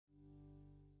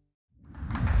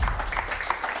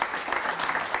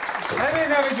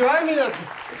ბიჭო, არ მინდა.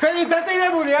 Feli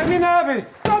დატირებული, არ მინდა.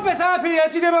 Ტოპეს აფი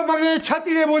აჭიდება, მაგრამ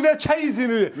ჩატირებული და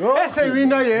ჩაიზინული. ესე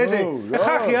ვინაია ესე?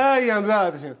 ხახი არიან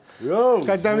ბლად.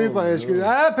 გადამიყვანეს კი.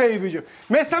 აფი ბიჭო.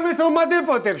 მესამე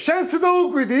თომადეპოტებ, შენს და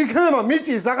უკვიდი, იქნება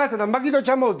მიწის რაღაცა და მაგითო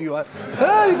ჩამოვდივარ.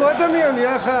 აი, ადამიანი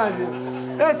ახალი.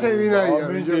 ესე ვინაია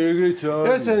ბიჭო.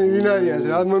 ესე ვინაია,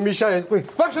 მამიშა ეს ყი.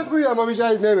 ვაფშე ყია მამიშა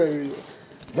ნებე ბიჭო.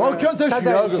 მოგჩანთაში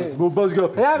რაღაც მობას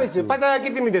გაფე. რა ვიცი, პატარა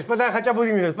კიტი მიდეს, პატარა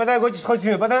ხაჭაპური მიდეს, პატარა გოჩის ხოჭი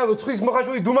მიდეს, პატარა ცხვის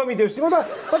მოხაშვი დუმა მიდეს, და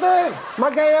პატარა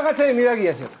მაგაი რაღაცები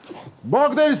მიდაგიასე.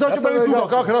 მაგდერი საჭმელი თუ და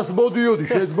კაქრას მოდიოდი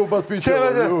შეძბობას პიჩა.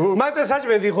 მათე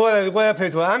საჭმელი ყველაფერი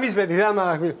თუ ამის მეტი რა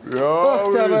მაგ.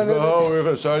 აუ,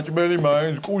 ეხა საჭმელი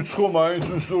მაინც კუცხო მაინც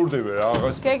უსურდება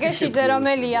რაღაც. გეგეშიძე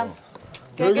რომელია?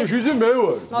 გეგეშიძე მე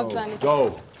ვარ. მოგწანით. დაო.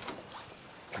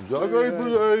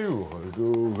 ზაგაიბლაიო ხარდო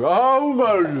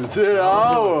გაუმარჯო ზე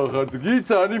აუ ხარდ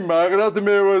გიცანი მაგრად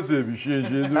მევასები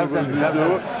შეჟეძო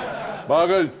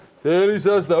მაგარი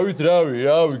თელისას დავით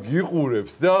რავი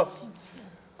გიყურებთ და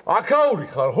აკაური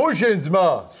ხარ ხო შენ ძმა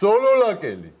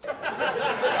სოლოლაკელი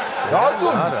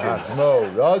რატომ ძმაო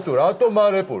რატომ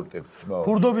არეპორტებ ძმაო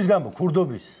ქურდობის გამო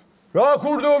ქურდობის რა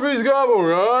ქურდობის გამო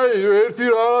აი ერთი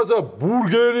რაღაცა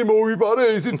ბურგერი მოვიპარე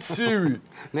ისე ცივი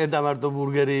მე დამარტო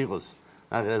ბურგერი იყოს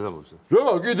აღეზამობს.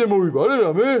 რა, კიდე მოვიპარე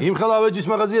რამე? იმ ხელავეჯის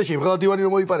მაღაზიაში, იმ ხელა დივანი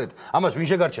რომ მოიპარეთ. ამას ვინ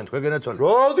შეგარჩენ თქვენ გენაცვალე?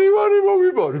 რა დივანი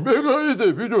მოვიპარე? მე გაიდე,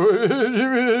 ბიჭო.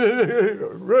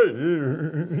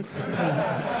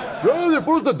 რა,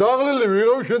 просто დაღლილი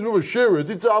ვიღავ შეიძლება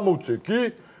შევედი, წამოვწე კი?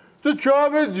 და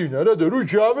ჩამეძინა რა და რო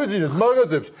ჩამეძინეს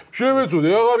მაღაზებს შევეწოდე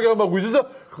აღარ გამაგვიძეს და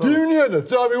დივნიანად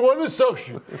წამიყვანეს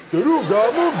სახლში. და რო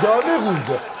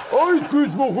გამოგანეღუნდა. აი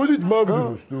თქვენც მოხვედით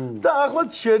მაგდროს თუ. და ახლა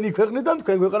შენი ქვეყნიდან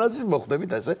თქვენ ქვეყანაზეც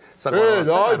მოხვდებით ესე საქმე.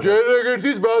 აი ჯერ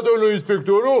ეგერთის ბატონო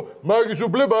ინსპექტორო მაგის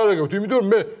უფლება არ აქვს, იმიტომ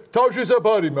მე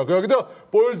თავშესაფარი მაქვს და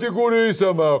პოლიტიკური ისა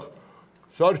მაქვს.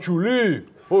 სარჩული?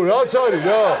 ო რაც არის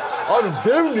რა? ანუ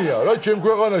დევნია რა ჩემ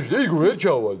ქვეყანაში და იქ ვერ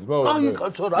ჩავალ ძმაო. აი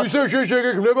კაცო რა. ისე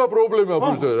შეგექმნება პრობლემა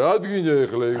просто რა გინდა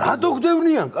ეხლა იქ. რატო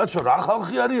გდევნიან კაცო რა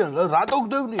ხალხი არიან რატო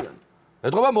გდევნიან?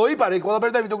 ეთქობა მოიპარე იქ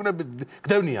ყველაფერი და ვიტო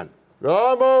გდევნიან. რა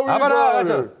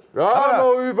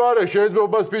მოვიპარე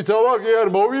შეძბობას პიცავა კი არ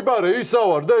მოვიპარე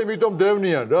ისავარ და იმიტომ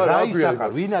დევნიან რა რა ისახარ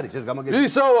ვინ არის ეს გამაგებელი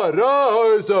ისავარ რა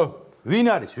ესა ვინ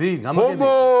არის ვინ გამაგებელი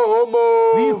ჰომო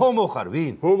ვინ ჰომო ხარ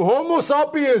ვინ ჰომო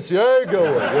საპიენსი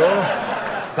ეგავა რა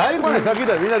გაიყვანეთ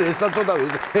აქედან ვინ არის ეს საწოდავი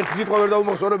ერთი სიტყვა ვერ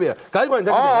დაუმახსოვრებია გაიყვანეთ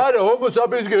აქედან არა ჰომო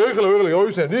საპიენსი ეხლა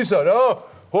გავისენ ისა რა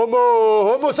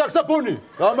ჰომო საქსაფონი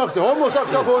გამახსე ჰომო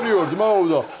საქსაფონიო ძმაო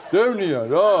და დევნიან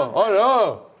რა არა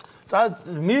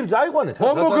დაიყვანეთ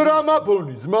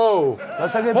ჰომოგრამაფონი ძმაო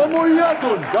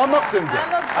ჰომოიადონი გამახსენდა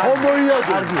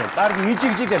ჰომოიადონი კარგი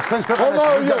იჭიკჭიკეთ თქვენს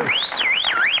ქვეყანაში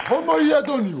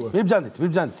ჰომოიადონი ვარ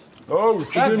მიბძანდით აუ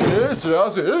ჩემი ეს რა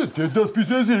ასე დედას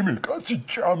ფიცეზე იმილ კაცი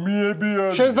ჭამიები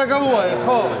არის შენს და გამოაეს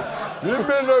ხო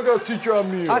იმენა კაცი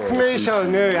ჭამია აც მე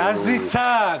ისავნე აზიცა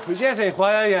ბიჭო ესე ხო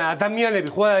არიან ადამიანები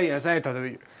ხო არიან საერთოდ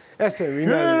ბიჭო ესე ვინ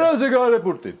არის შენ ასე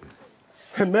გარეპორტები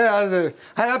მე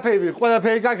არაფერი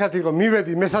ყველაფერი კაკათ იყო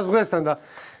მივედი მესაზღვრესთან და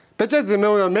ბეჭედზე მე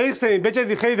უნდა მეიხსენი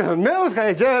ბეჭედი ხედა მე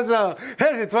ვუთხარი ჯერაზა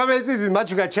ესე თვამესის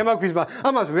მაჩუკა ჩემაქვისმა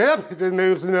ამას ვერაფერს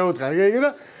მეიხსენი მე ვუთხარი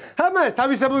და ამას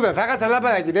თავისებურად რაღაცა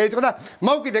ლაპარაკი დაიწყო და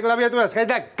მოვკიდე კლავიატურას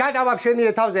ხედა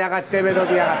გადავაფშენიე თავზე რაღაც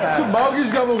დებედოდი რაღაცა თუ მაგის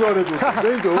გამოგარებულ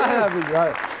დენდო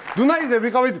დუნაიზე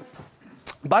ვიყავით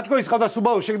ბაჭკოის ყავდა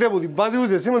სუბაუ შეგდებული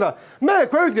ბადიუდეს იმოდა მე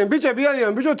ქვევიდგენ ბიჭები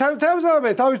არიან ბიჭო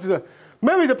თავზავებენ თავის და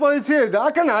მე ვიდე პოლიციელი და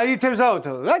აქანა აითებზავოთ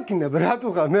რა გინდა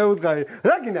ბრატუხა მე ვუდგარი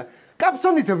რა გინდა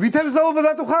კაფსონით ვითებზავო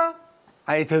ბრატუხა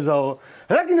აითებზავო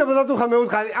რა გინდა ბრატუხა მე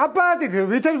ვუდგარი აპარატით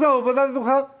ვითებზავო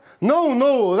ბრატუხა ნო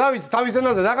რა ვიცი თავის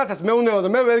ენაზე რაღაცას მეუნევა და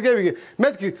მე ვერ გევიგე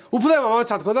მეთქი უფლება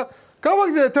მომცადქო და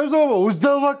გავაგზავნე თევზაობა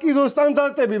 22 კილო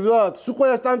სტანდარტები ბრატ სულ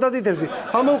ყველა სტანდარტითებში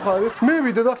ამოვხარი მე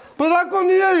ვიდე და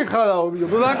ბრაკონიე იხარაო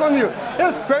ბრაკონიე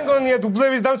ეს თქვენ გონია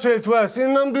დუბლების დამცველი თუ არა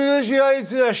სინამდვილეში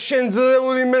აიცი რა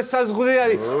შენძლებული მესაზღვრე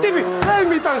არის ტიპი მე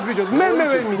მიტანს ბიჭო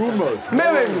მე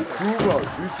ვერ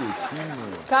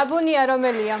გაბუნია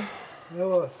რომელია მე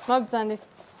ვარ მოგწანით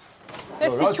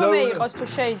ეს სიჩუმე იყოს თუ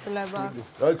შეიძლება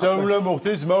რაცა უნდა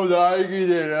მოხდეს მაუ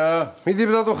დაიგიდე რა მიდი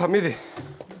ბრატუხა მიდი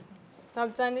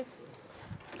მოგწანით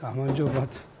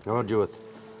გამარჯობათ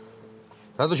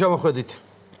რატო შემოხვედით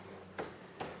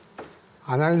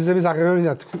ანალიზების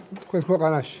აღებებია თქვენს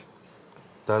ქვეყანაში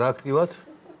და რა აქტივად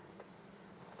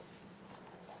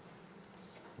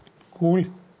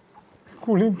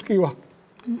გული მტკივა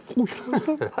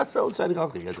რა საოცარი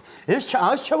ხალხი ეს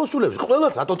ჩამოსულებს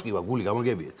ყველას რატო ტკივა გული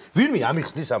გამაგებია ვინმე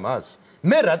ამიხსნის ამას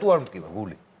მე რატო არ მტკივა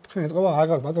გული თქვენ ეთყობა არ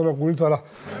გაქვს ბატონო გულით არა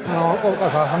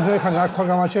ყოველყას ამდენი ხანი არ ხარ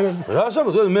გამაჩერები რა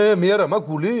სამო მე არა მაგ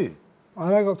გული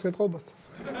არა გაქვთ ეთყობათ.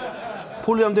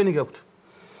 ფული ამდენი გაქვთ?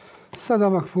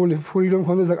 სანამ აქ ფული რომ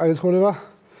მქონდეს და კაი ცხოვრება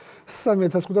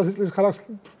 3500 წლის ხალხს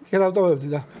გერავტოვებდი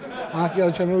და აქ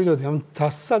არ ჩამოვიდოდი ამ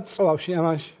დასაწვავში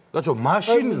ამაში. კაცო,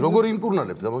 მაშინ როგორ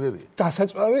იმკურნალებ გამოგებია?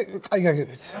 დასაწვავი კაი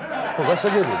გაგებით. ხო,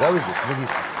 გასაგებია, დავიგეთ,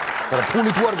 მოგიხარ. მაგრამ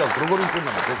ფული თუ არ გაქვთ, როგორ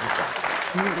იმკურნალებ ეს ვიცა?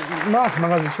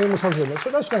 მაგაზი შემოსაზრება.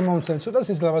 ცოტას კაი მომცენ, ცოტას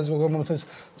ის ლაღაზი მომცენს,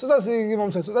 ცოტას იგი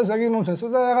მომცენს, ცოტას აგი მომცენს,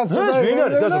 ცოტა რაღაც. ეს ვინ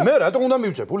არის, კაცო? მე რატომ უნდა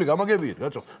მივცე? ფული გამაგებიეთ,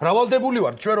 კაცო. რავალდებული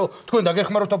ვარ, ჩვენ რომ თქვენ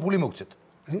დაგეხმაროთ და ფული მოგცეთ.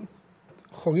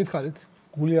 ხო გითხარით,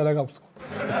 გული არა გაქვთ.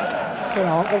 ჩვენ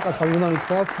ამ ყოლკას ხარ უნდა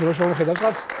მითხრათ, რო შევხედავ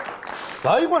კაცს.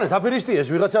 გაიყვანეთ აფერისტი ეს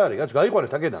ვიღაცა არის, კაცო,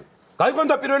 გაიყვანეთ აქედან. გაიყვანეთ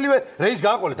და პირველივე რეის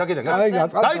გააყოლეთ აქედან, კაცო.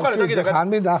 გაიყვანეთ აქედან, კაცო.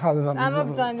 ხანმე დახალ.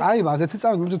 წამობძანი. აი, მაგეთი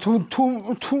წამი,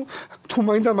 თუ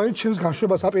მაინდა მაინც ჩემს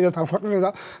გაშვებას აპირებთ ამ ქვეყნიდან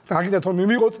და აგიდათ რომ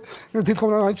მივიღოთ, თითქოს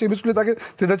მაინც ჩემის კლეტაკი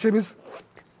დედა ჩემის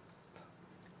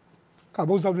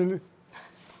გამოგზავნილი.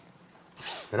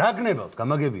 რა გნებავთ,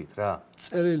 გამაგებიეთ რა.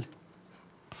 წერილი.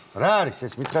 რა არის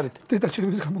ეს მითხარით? დედა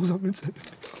ჩემის გამოგზავნილი წერილი.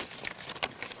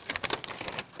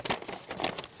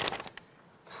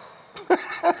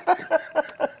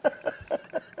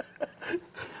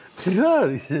 რა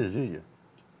არის ეს?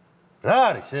 რა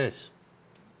არის ეს?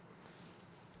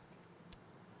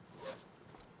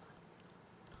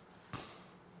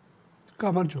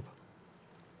 გამარჯობა.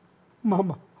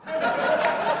 მამა.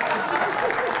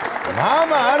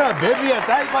 მამა არა, ბებია,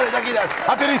 წაიყვანეთ აქედან.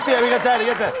 აფერისტია ვიღაცა არის,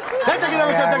 კაცო. დაგიდა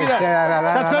მოჭერდა კიდე.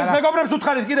 და თქვენს მეგობრებს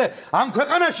უთხარით კიდე, ამ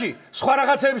ქვეყანაში სხვა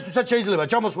რაღაცებისთვისაც შეიძლება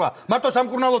ჩამოსვლა, მარტო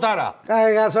სამკურნალოდ არა. კაი,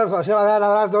 გასვლა, რა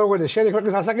დაგგვერდე, შენი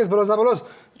ქვეყნის ასაკის ბოლოს და ბოლოს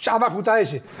ჭაბა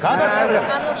ხუთაეში. გადასწრება.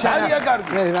 ძალიან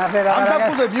კარგი. ამ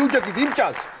საფუძე მიუჭეკით იმ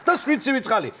ჭას და სვიცი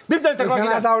ვიწყალი. მიბძანეთ ახლა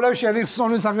კიდე. გადავლებ შენი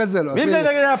ხსოვნის აღერძელო.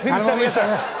 მიბძანეთ კიდე აფერისტები ეცა.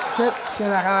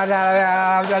 შენ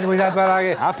აღარ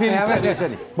ვიდაბარაგე. აფერისტები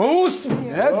ესენი.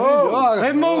 მოუსმინე, მე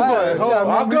მოუგო, ხო,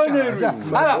 აგანერი.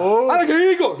 არა,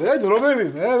 გიგო, რომელი?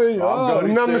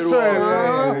 ნამსე.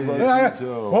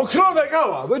 ოქრო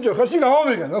მეკავა, ბიჭო, ხელში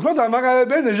გამომიგან. ოქრო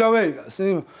დამაგარებენ ეჟავეიგას.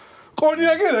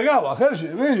 კონიაკი მეკავა, ხელში,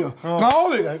 ბიჭო.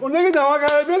 გამომიგან. კონიაკი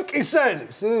დამაგარებენ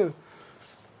კისელის.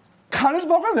 ქალის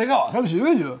ბოყე მეკავა, ხელში,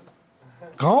 ბიჭო.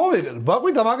 გამომიგან,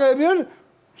 ბაყვი დამაგარებენ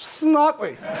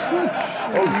სნაყვი.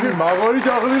 აუ, შენ მაგარი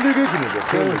დაღლილი გეკნება,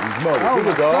 ხელი, ძმაო,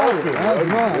 კიდე დაასვენ.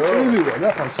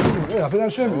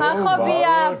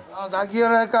 ხახობია.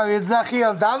 დაგიერაკა ეძახია,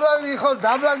 დაბლაგდი ხო,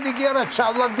 დაბლაგდი კი არა,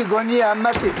 ჩავლაგდი გონია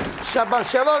ამათი.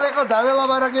 შაბალ ეხა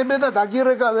დაველაბარაგებე და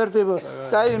დაგიერაკა ვერტიბო.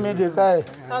 კაი, მიდი, კაი.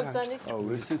 გავძანით. აუ,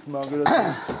 ესეც მაგრად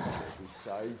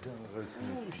საიდან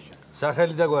ღესმის.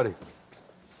 სახელი და გვარი.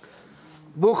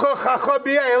 ბუხო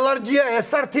ხახობია, ელარჯია,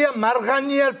 ესართია,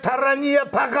 მარღანია, თარანია,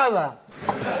 ფაღავა.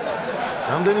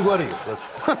 რამდენი გვარია, კაცო?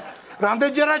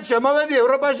 რამდენჯერაც შემოვედი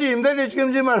ევროპაში, იმდენი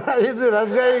ჭკიმჭი მარა, იცი რას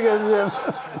გაიგებს.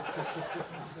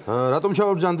 რატომ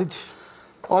ჩავაბრძანდით?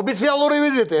 ოფიციალური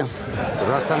ვიზიტი.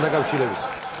 რასთან დაკავშირებით?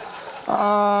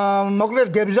 მოკლედ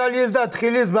გებჟალიეს და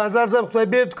თხილის ბაზარზე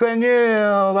ხვდები თქვენი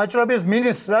ვაჭრობის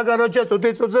მინისტრს რა გაროჩა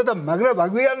წუთი-წუთზე და მაგრამ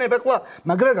აგვიანებ ეხლა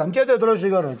მაგრამ გამჭედეთ დროში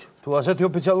გაროჩა. თუ ასეთი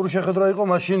ოფიციალური შეხვედრა იყო,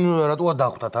 მაშინ რატოა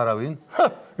დახვდათ არავინ?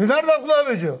 ვინ არ დახვდა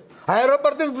ბიჭო?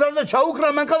 აეროპორტის გზაზე ჩაუქრა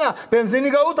მანქანა, ბენზინი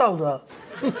გაუთავდა.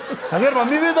 აგერმა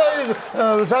მივიდა ის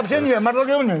საბშენია მართლა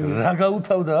გეუბნები. რა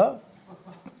გაუთავდა?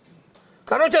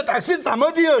 Короче, такси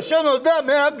წამოდიო შენო და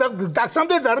მე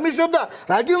ტაქსამდე ძარმიშობდა.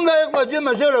 რა გინდა ეხლა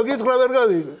ჯემა შენ რო გითხრა ვერ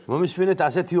გავიგე. მომისმინეთ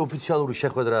ასეთი ოფიციალური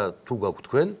შეხვედრა თუ გაქვთ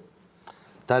თქვენ,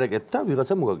 დარეკეთ და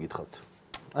ვიღაცა მოგაგითხავთ.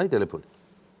 აი ტელეფონი.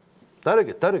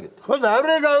 დარეკეთ. ხო,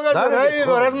 დავრეგავგაძო, რა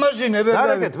იყო, რას მაშინებ?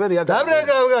 დარეკეთ, მე რა.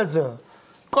 დავრეგავგაძო.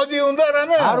 კოდი უნდა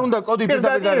რამე? არ უნდა კოდი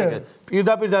პირდაპირ დარეკეთ.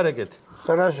 პირდაპირ დარეკეთ.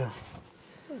 Хорошо.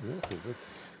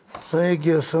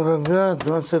 Цеги 42,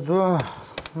 22.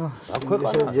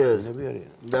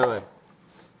 Давай.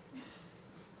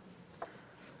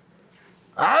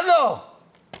 Алло!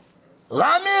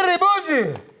 Ламири боди!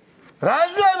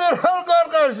 Раჟავე რა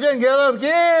გარყავს შენ გელობ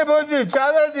კი ბოდი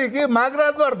ჩავედი კი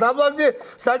მაგრად ვარ დაბლაგდი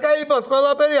საკაიფოდ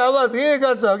ყველაფერი ავად კი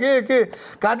კაცო კი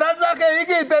გადაძახე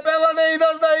იგი პეპელანე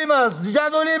იდოს და იმას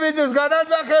ჯადული ბიძის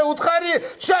გადაძახე უთხარი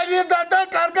შევიდა და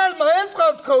კარგად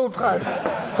მოეწყოთ ხო უთხარი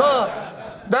ხო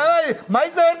დავაი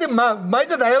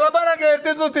მაიცა დაელაბარაგე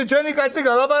ერთი წუთი ჩვენი კაცი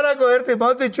გალაბარაგო ერთი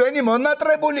მოდი ჩვენი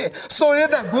მონატრებული სოე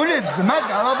და გული ძმა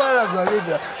გალაბარაგო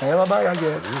ბიჭო ელაბარაგე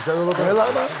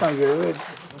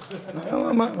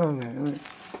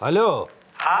Алло.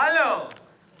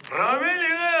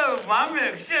 Ромელი მამე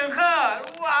შენ ხარ?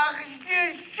 ვახში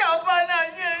შაბანა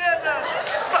შეგედა.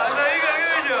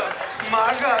 სანაიგაგეჯო.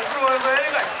 მაგა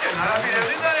როებერიგა შენ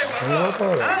არაფერი დარება.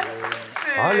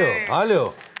 Алло.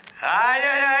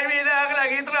 აი მიდაღლა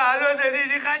გაკიტრა ალოზე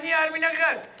დიდი ხანი არ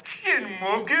მინახარ შენ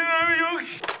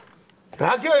მოგევი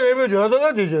დაკევები ჯოდობა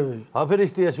დიჟები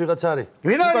აფერისტიას ვიღაც არის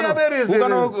ვინ არის აფერისტი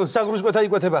უკანო საზღვრის კვეთა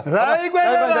იკვეთება რა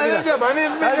იკვეთება ეჯა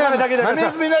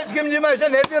მანის მინაჩ გემჯიმა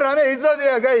შენ ერთი რამე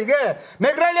იწოდია გაიგე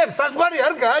მეგრელებს საზღვარი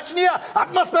არ გააჩნია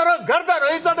ატმოსფეროს გარდა რო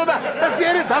იწოდა და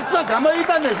წესიერი დასწვა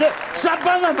გამოიტანე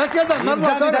შაბანა მაკედა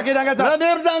მარმა რა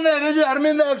მებრძანე ეჯა არ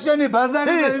მინდა აქშენი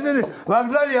ბაზარი და ისინი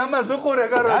ვაგზალი ამას უყურე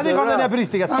კაროჩე ადი კონდენი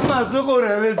აფერისტიკაც ამას უყურე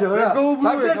ეჯა რა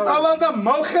საფე წავალ და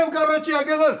მოვხევ კაროჩე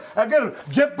აგერ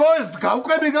ჯებ ბოის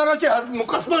გავყვები გარაჩე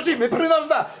კოსმოსში მიფრინავს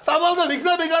და წავალ და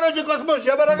ვიქნები გარაჩე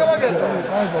კოსმოსში აბარაგაბაგე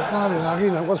აი ბოსმარი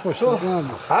ნაგინა კოსმოსში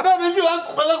აბა ვიჯი აქ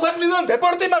ყველა ქვეყნიდან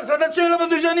დეპორტი მაქვს სადაც შეიძლება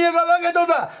დიჟანია გავაკეთო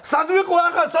და სად ვიყო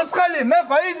ახლა ცოცხალი მე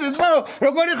ხო იცი ხო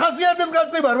როგორი ხასიათის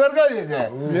კაცი ვარ ვერ გავიგე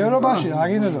ევროპაში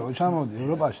აგინოდა ჩამოდი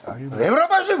ევროპაში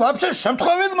ევროპაში ვაფშე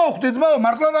შემთხვევით მოვხვდი ძმაო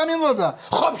მართლა დამილოდა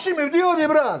ხოფში მივდიოდი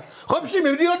ბრატ ხოფში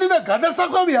მივდიოდი და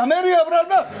გადასახვევი ამერია ბრატ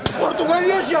და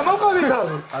პორტუგალიაში ამოვყავი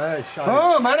თავი ხო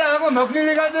მაგრამ ახლა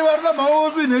მოკნილი კაცი ვარ და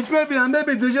მოუვი ნიჭმები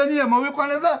ამბები დიჟანია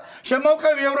მოვიყვანე და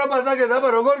შემოვყევი ევროპას აკეთ აბა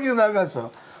როგორ გინდა კაცო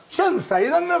შენ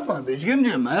საიდან მერტმან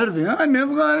ბიჭგიმჯე მერდი აი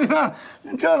მევღანი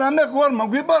ჩვენ რამე ხوار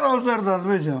მოგვიპარავს ერთად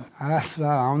ბიჭო არას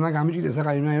რა უნდა გამიჭირდეს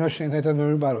ახლა იმენა შენ ერთად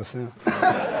მოვიპაროს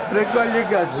რეკალი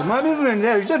კაცი მომიზმენი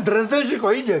აი დრეზდენში ხო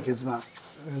იჯექი ძმა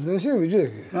დრეზდენში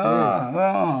ვიჯექი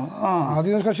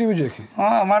ადინოსკაში ვიჯექი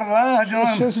მართლა ჯონ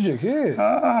შენ ვიჯექი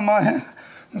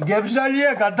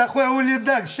გებჟალია გადახვეული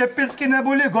და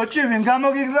შეპეცკინებული გოჭი ვინ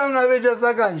გამოგიგზავნა ბიჭო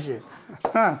საკანში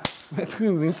მე თქვი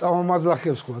ვინ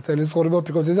წამომაძახებს ხო ტელესკოპი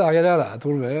პიკოდი და აღარ არა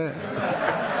თურმე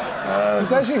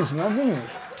დაიშის ნაბუნი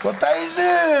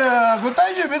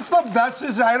გოტაიჟი ვიცნობ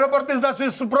დაცვის აეროპორტის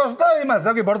დაცვის პროსტა იმას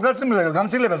რაგი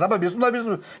გამცილებას აბა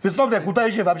ვიცნობ და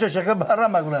გოტაიჟი ვაფშე შეხება არა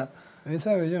მაგრამ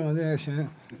ესა ვეჯა მოდი შენ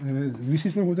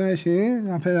ვისის ნუ გოტაიჟი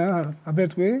აფერა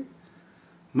აბერტყვი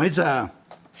მაიცა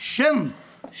შენ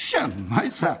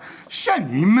მაიცა შენ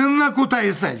იმენა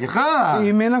გუტაისელი ხა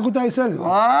იმენა გუტაისელი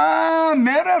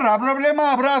მე რა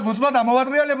პრობლემაა ბრატ უცბა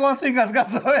დამოვატრიალე პლასტიკას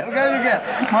კაცო ვერ გავიგე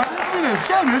მაგრამ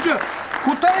შენ ვიჯო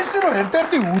გუტაისი რო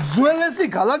ერთ-ერთი უძველესი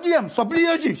ქალაქია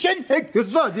მსოფლიოში შენ ეგ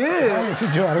გზოდი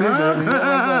ვიჯო არ მეგონი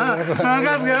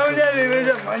მაგას გავუჯები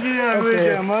ვიჯო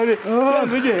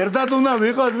ვიჯო ერთად უნდა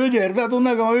ვიყოთ ვიჯო ერთად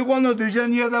უნდა გავიყვანოთ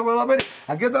დიჟანია და ყველაფერი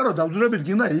აკეთა რომ დავძვრებით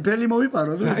გინდა იფელი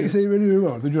მოვიპაროთ აი ესე იფელი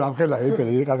მოვიპაროთ ვიჯო ამხელა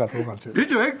იფელი კაკაც მოყავთ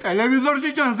ვიჯო ეგ ტელევიზორში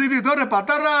ჩანს დიდი თორე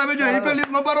პატარაა ვიჯო იფელის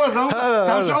მოპარვას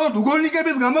დავშალოთ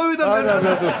უგოლნიკებით გამოვიდა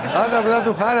არა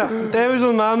ბრატო ხარა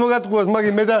ტელევიზორმა ამოგატყუას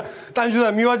მაგი მე და ტანჯუდა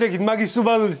მივადექით მაგის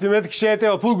სუბალუდით მეთქი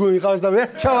შეეტევა ფულგუნი ყავს და მე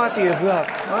ჩავატიებ რა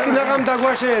კინაღამ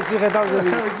დაგვაშეეს იხე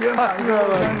დავზები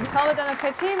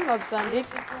ხალოდანაკეთი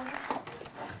მობძანდით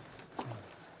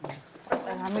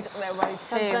ამიტყდება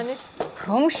იცი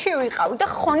რომში ვიყავი და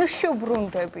ხონში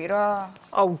უბრუნდები რა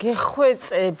აუ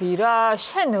გეხვეწები რა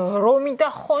შენ რომი და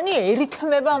ხონი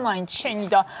ერითმება მაინც შენი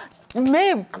და მე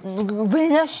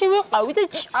ვენაში ვიყავი და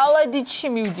ჭალადიჩი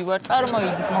მივდივარ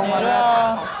წარმოიდგინე რა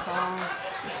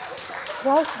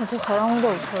რა ხარ რა უნდა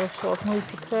უცხოო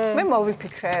მოვიფიქრე მე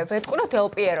მოვიფიქრე ბეტყუნა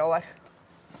დელპიერო ვარ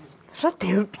რა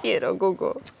დელპიერო გოგო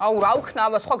აუ რა ვქნა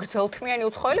აბა სხვა გრძელთმიანი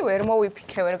უცხოელი ვერ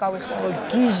მოვიფიქრე ვერ გავიხმო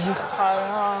გიჟი ხარ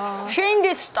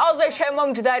შინდის შტოზე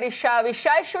შემომჯდარი შავი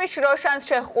შაშვიშ როშანს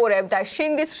შეყურებ და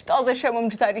შინდის შტოზე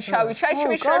შემომჯდარი შავი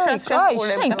შაშვიშ როშანს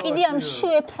შეყურებ შენ კიდე ამ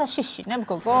შეებსა შიშინებ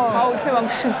გოგო აუ იქნება ამ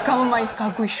შის გამო მაინც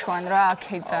გაგვიშვან რა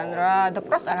აქედან რა და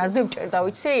პროსტა რაზე ვჭერდა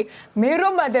ვიცი მე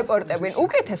რომ ადეპორტებინ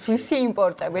უკეთეს ვისი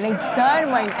იმპორტებინ აი ძალიან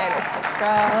მაინტერესებს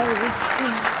რა ვიცი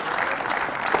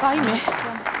აიმე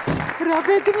რა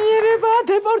ბედნიერება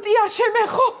დეპორტი არ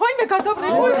შემეხო აიმე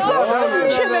გადავრეკულს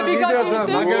შემები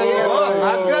გადავიდე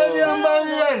მაგალი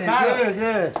ამბავიანი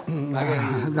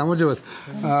გამარჯობათ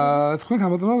თქვენ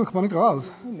გამოდრომა ხმანი ყავს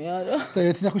მე არა და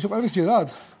ერთი ნახვის შეყვარების ჯერათ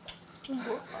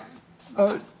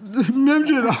მე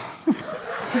მჯერა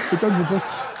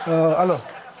ალო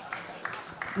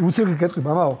უცები კეთრი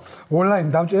მამაო ონლაინ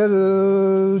დამჭერ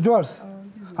ჯوارს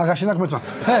აღაშენა გმეცმა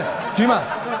ჰე ჯიმა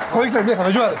ხოიქეთ მე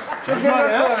ხარ ჯوار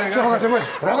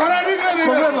როგორ არიგრები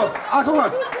ახლა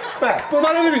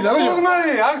პომალები მინდა ვიჯო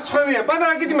პომალი აქ ცხენია პატა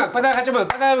აკიდი მაგ პატა ხაჭება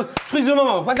პატა ხვიძო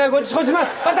მამა პატა გოჩი ხოჭმა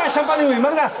პატა შამპანიო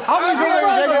მაგრამ აუ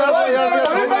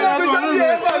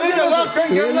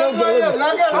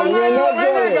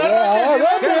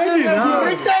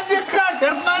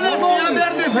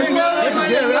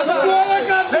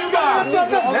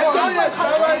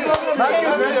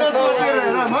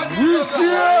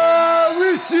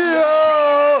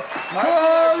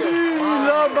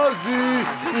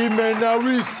იმენა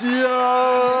ვისია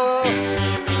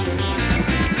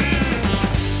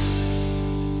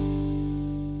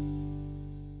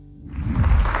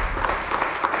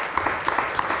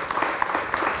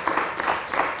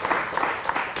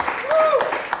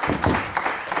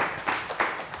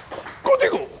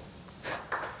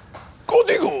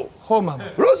ხო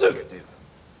მამა რას აკეთე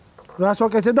რას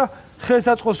ვაკეთე და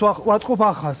ხელსაწყოს ვაწყობ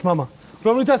ახალს მამა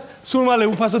რომლითაც სულ მალე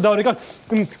უფასო დავრეკავ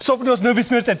სოფლიოს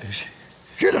ნებისმიერ წერტილში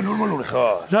შენ ნორმალური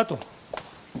ხარ რატო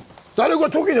დარეგვა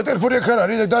თუ კიდე ტელეფონი ხარ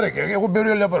არის და დარეკე ეგ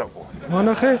ბევრი ლაპარაკო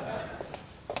მანახე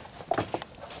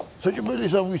საჭმელი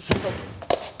სამის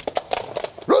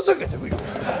რას აკეთე ვიო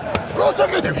რას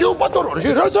აკეთე შეუპატორო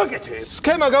შენ რას აკეთე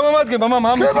სქემა გამომადგება მამა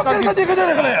ამის კარგი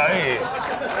გადაგეხლეა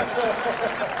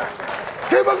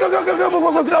სქემა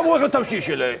გამოეხლა თავში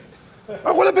შელა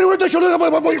ახლა პირველ და შოლა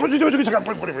მოიხოცი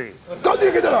გადი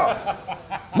კიდეა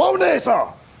მავნესა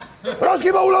რა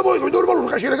სქემა ულა მოიხო ნორმალური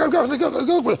ხარ შენ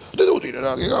დედოდინე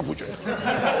რა გაფუჭე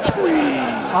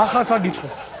ახალ საგიწყო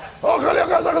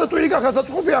ახლა თუ იქ ახლა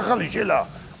საწყობი ახალი შელა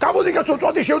გამოდი კაცო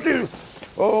წვადი შევწი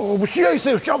შია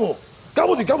ისე ჭამო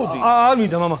გამოდი არ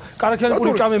მინდა მამა კარაქიანი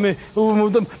პური ჭამე მე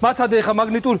მაცადე ხა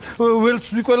მაგნიტურ ველს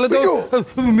ვიკველე და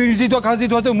მიზიდვა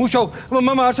განზიდვაზე მუშაობ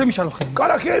მამა არ შემიშალო ხე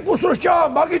კარაქიანი პურს რო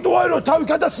ჭამ მაგიტუარო თავი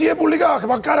გადასიებული გაქვს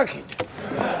მაგ კარაქით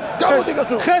გამოდი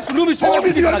კაცო ხეს ლუმის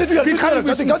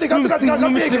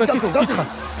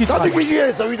გადი გიჟია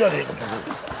ესა ვიდარი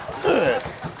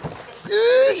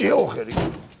იჟი ოხერი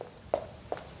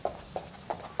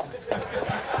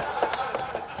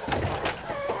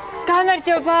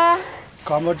გამარჯობა.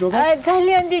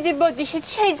 ძალიან დიდი ბოდიშით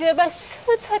შეიძლება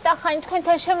ცოტა ხანი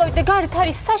თქვენთან შემოვიდე. გარეთ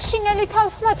არის საშინელი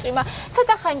თავსხმაწვიმა.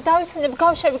 ცოტა ხანი დავისვენებ,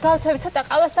 გავშევი, გავთვევი, ცოტა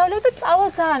ყავას დავლევ და წავალ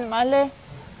ძალიან მალე.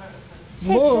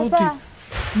 შეიძლება?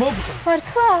 მოგწონს.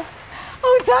 მართლა?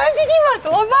 აუ ძალიან დიდი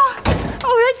მადლობა.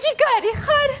 აუ რა ჯიგარი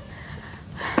ხარ.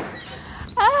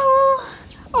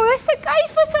 აუ ესე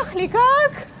кайფა სახლი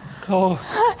გაქვს? ხო.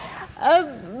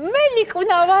 მე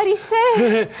ლიკუნავარისე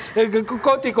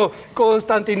კოტიკო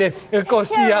კონსტანტინე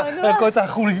კოსია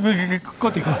კოწახული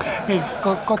კოტიკო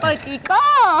კოტიკო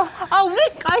აუ მე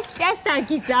კოსიას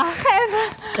დაგიძახებ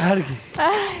კარგი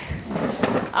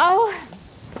აუ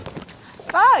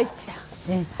კოსია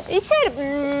ისე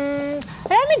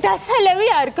რამე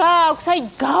დასალევი არ გაქვს აი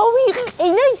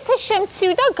გავიყინე ისე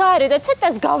შემცივ და გარე და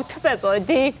ცოტას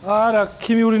გავთბებოდი არა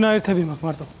ქიმიური ნაერთები მაქვს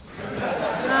მარტო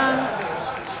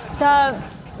და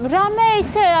რამე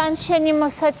ისე ან შენი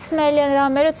მოსაცმელი ან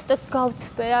რამე რო ცოტა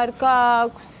გავთბე არ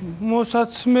გაქვს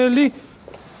მოსაცმელი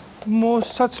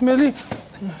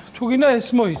თუ გინდა ეს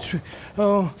მოიცვი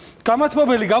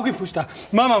გამათმობელი გავგიფუშტა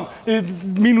მამამ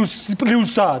მინუს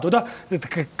პლუს დაადო და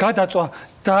გადაწვა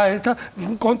დაერთა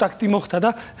კონტაქტი მოხდა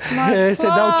და ესე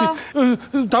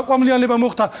დავჭი დაკვამლიანება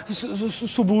მოხდა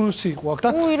სუბურსი იყო აქ და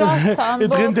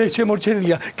დღემდე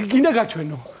შემორჩენილია გინდა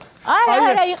გაჩვენო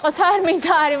არა იყოს არ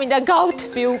მინდა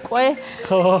გავთბი უკვე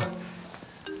ხო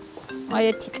აი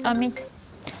ერთი წამით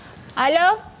ალო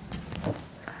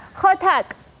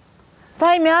ხოთაკ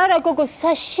ვაიმე არა გოგო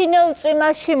საშინელ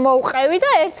წვიმაში მოვყევი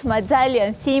და ერთმა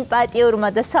ძალიან სიმპათიურმა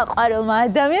და საყვარელმა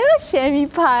ადამიანმა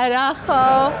შემიფარა ხო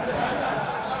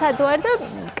სად ვარ და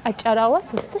კაჭარავას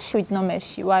 27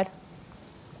 ნომერში ვარ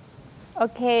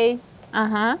ოკეი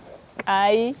აჰა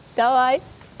კაი დავაი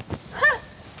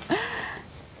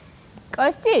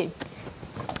კოსტი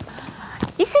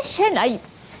ისე შენ აი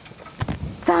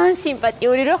ძალიან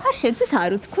სიმპათიური რო ხარ შენთვის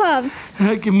არ უთქვამთ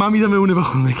კი მამი და მეუნება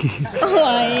ხოლმე კი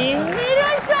აი მე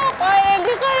რა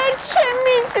საყვარელი ხარ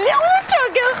ჩემი ძლია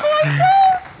უჩაგეხოთო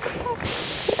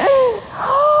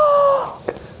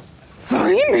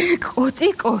ვაიმე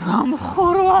კოტიკო რა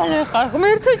მხურვალე ხარ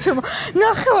ღმერთო ჩემო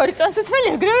ნახევარი წასაცმელი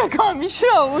ეგრევე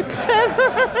გამიშრა უცებ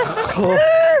ხო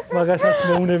მაგასაც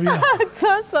მეუნებია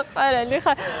საყვარელი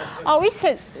ხარ აუ ისე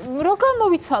რო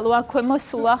გამოვიცვალო აქვე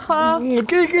მოსულა ხა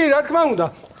კი რა თქმა უნდა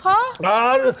ხა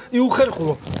არ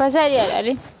იუხერხულო ბაზარი არ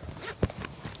არის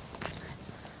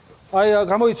აი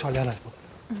გამოიცვალე არა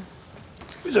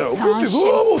ისა უკეთ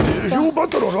გომოდი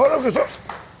შეუპატრო რა გასა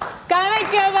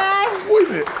გამარჯობა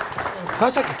უიმე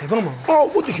გასაკეთე მამა აუ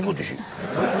ბუდიში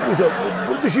ისა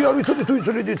ბუდიში არ ვიცოდი თუ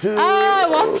იცოდით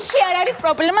ვაფშე არ არის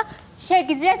პრობლემა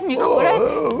შეგიძლიათ მიყურეთ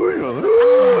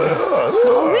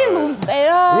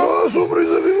ვილუმპერა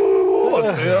სურპრიზები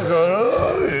მოაწყია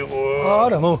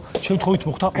არა მამა შემთხვევით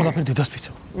მოხდა ყველაფერი დედას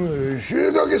ფიცო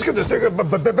შეგაგისკდეს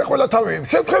ბე ყველა თავი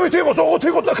შემთხვევით იყოს ოღონდ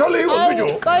იყოს და ხალი იყოს ბიჭო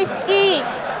კოსტი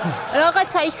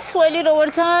რაღაცა ის სველი როგორ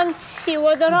ძალიან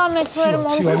ცივა და რამეს ვერ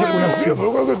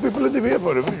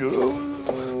მიაპარე ბიჭო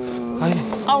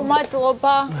აუ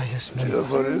მადლობა აი ეს მე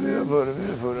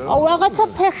მიაპარე აუ რაღაცა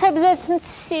ფეხებზეც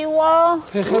მცივა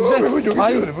ფეხებზე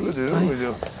აი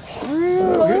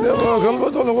გენება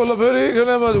გალბატონო ყველაფერი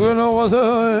გენება გვენოღათა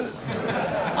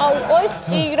აუ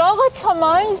ყოსი რაღაცა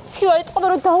მაინც ცივა ეტყობა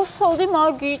რომ დავსვავდი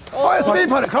მაგიტო აი ეს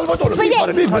მიფარე ხალბატონო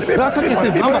მიფარე რა თქმა უნდა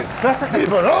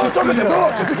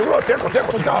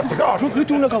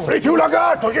რითი უნდა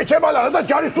გართო შეჩემალა და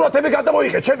ჯარის სურათები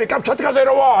გადამოიღე ჩემი კამჩატკაზე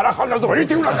რო ვარ ახალგაზრდობა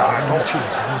რითი უნდა გართო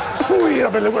უი რა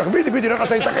ბელეგურა მიდი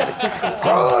რაღაცა იტაკერი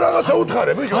რაღაცა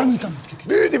უთხარე ბიჭო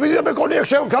მიდი მე კონიაქ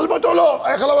შევ ხალბატონო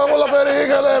ეხლა მამოლაფერი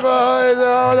იგელება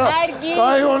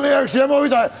აი კონიაქ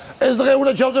შემოვიდა ეს დღე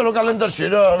უნდა ჩავწერო კალენდარში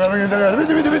რა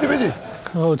მიდი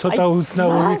ცოტა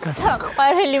უცნაური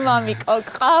ყვარელი მამიკო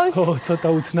ყავს ცოტა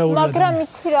უცნაური მაგრამ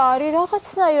იცი რა არის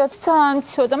რაღაცნაირად ძალიან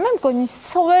მცო და მე მგონი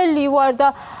სველი ვარ და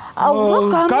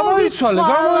გამოიცვალე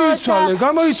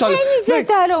შენი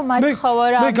ზედა რომ მათხოვა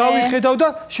რა მე გავიხედავ და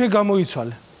შე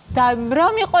გამოიცვალე და რა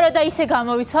მიყორა და ისე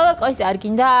გამოიცვალა ყოს არ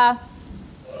გინდა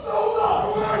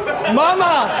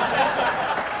მამა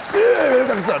ვერ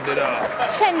გაგზარდე რა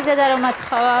შენი ზედა რომ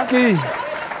მათხოვა კი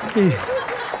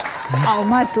აუ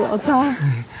მადლობა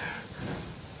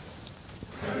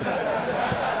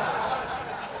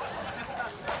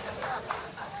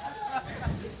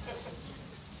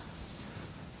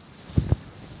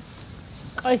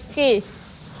კოსტი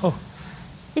ხო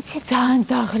იცი ძალიან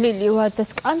დაღლილი ვარ და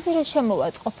სკამზე რა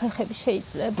შემოვაწყო ფეხები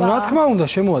შეიძლება რა თქმა უნდა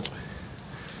შემოვაწყო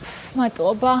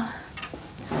მადლობა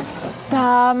და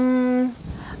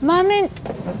მომენტ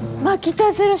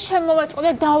მაგიდაზე რა შემოვაწყო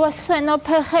და დავასვენო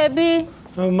ფეხები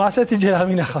მასეთი ჯერ არ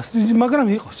მინახავს მაგრამ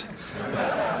იყოს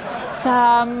და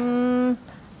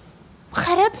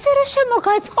ხერებზე რა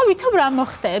შემოგაწყო ვითომ რა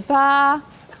მოხდება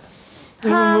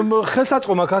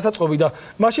ხელსაწყო მაქვს ასაწყობი და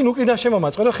მაშინ უკრიდან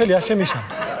შემომაწყო და ხელი არ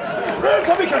შემიშალა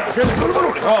სამიქარო შენ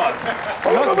ნორმალური ხარ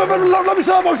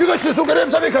ლამისა ბავშვი გაჩნდეს უკვე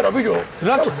სამიქარო ბიჭო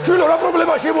შვილო რა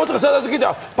პრობლემაა შემოწყე სადაც გიდა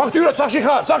ფაქტიურად სახში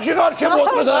ხარ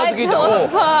შემოწყე სადაც გიდა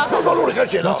ნორმალური ხარ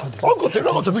შენ ოკოცე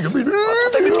რაღაცა ბიჭო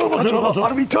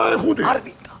არ ვიცაეხუტე არ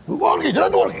გიდა რა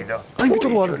გიდა აი მითო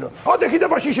არ ადექიდა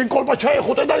მაშინ შენ კოლბა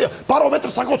ჩაეხუტე და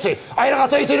ბარომეტრს აკოცე აი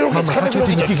რაღაცა ისინი რომ გიცხები რომ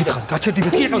გიგითხარ გაჩედი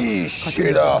მეთქი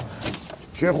შედა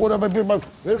შეხურებები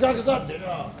ვერ გაგზარდე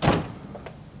რა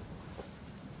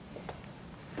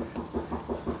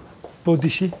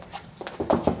ბოდიში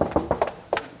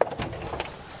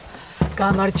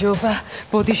გამარჯობა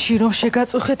ბოდიში რომ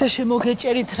შეგაწუხეთ და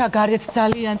შემოგეჭერით რა გარეთ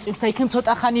ძალიან წვიმს და იქნებ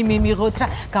ცოტა ხანი მივიღოთ რა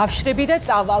გავშრები და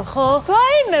წავალ ხო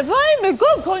ვაიმე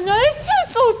გოგონა ერთი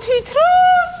წუთით რა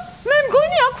მე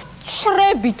მგონი აქ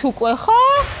შრებით უკვე ხო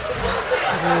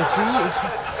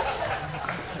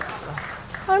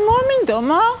არ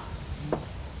მომინდომა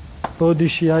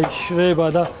ბოდიში აი შრება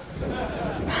და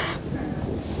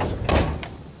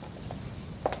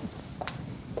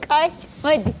კაის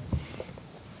მოდი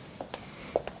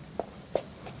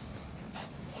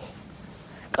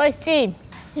კოსტი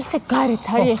ისე გარეთ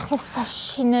არის ახლა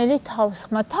საშინელი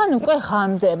თავსხმა თან უკვე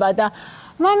ღამდება და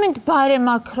მომენტ ბარე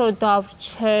მაქრო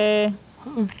დავრჩე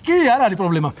კი არ არის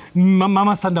პრობლემა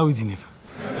მამასთან დავიძინებ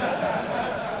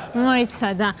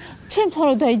მოიცადა ჩემთან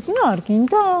რომ დაიძინო არ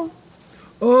გინდა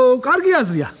კარგი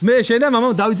აზრია მე შენ და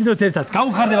მამამ დავიძინოთ ერთად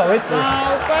გავუხარდება ვეთქვი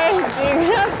კოსტი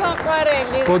რა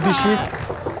საყვარელი ბოდიში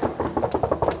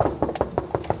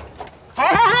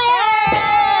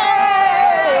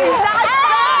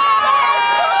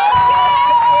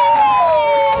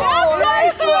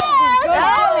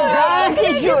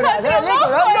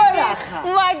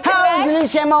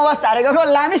შემოვასწარე გოგო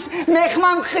ლამის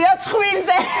მეხმამ ხია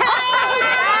ცხვირზე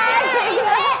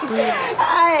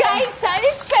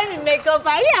გაიცარის ჩემი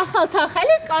მეგობარი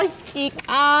ახალთახელი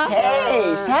კოსტიკა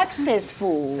ჰეი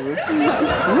successful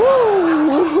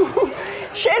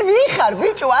შენ ვიხარ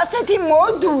ბიჭო ასეთი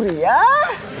მოდურია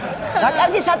რა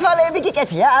კარგი სათვალეები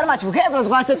გიკეთია არ მაჩუქებ რომ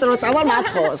ზღვას ეწრო წავალ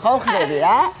მათხოვს ხო ხვდები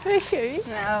რა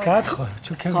გათხო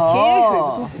ჩუქები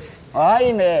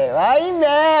ვაიმე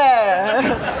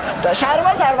და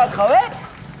შარვას არ მათხოვე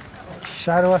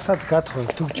შარვასაც გათხოვე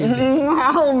თუ გჭირდება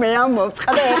აუ მე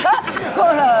ამოვწყდა ეხა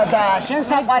და შენ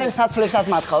საყვარელ საცვლებსაც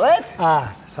მათხოვე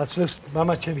საცვლებს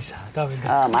მამა ჩემისა დავინდა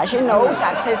მაშინ no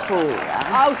successful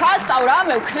აუ ხასტავ რა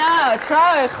მევქნათ რა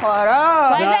ეხლა რა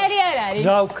ბაზარი არ არის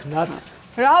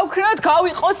რა ვქნათ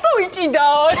გავიყოთ და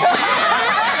ვიჭიდაოთ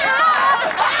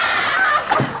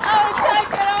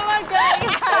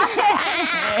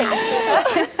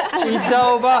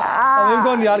ჭიდაობა მე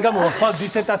მგონი არ გამოვა ხვალ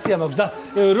დისერტაცია მაქვს და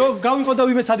რომ გავიყო და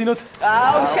ვიმეცადინოთ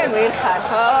აუ შენ ვერ ხარ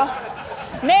ხო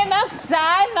მე მაქვს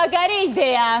ძალიან მაგარი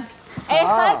იდეა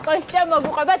ეხლა კოსტია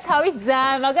მოგუყვება თავის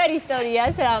ძალიან მაგარ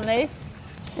ისტორიას რამეს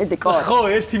ხო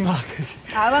ერთი მაგარი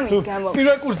აბა მიგამო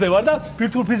პირველ კურსზე ვარ და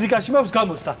ვირტუალ ფიზიკაში მაქვს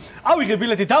გამოცდა ავიღე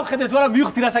ბილეთი დავხედეთ მაგრამ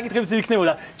მივხვდი რა საკითხები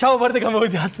იქნებოდა ჩავაბარე და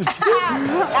გამოვედი 10 წუთში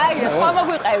აი სხვა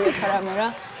მოგვიყევი ხარ ამე რა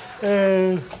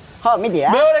ხო, მიდი რა.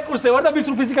 მეორე კურსზე ვარ და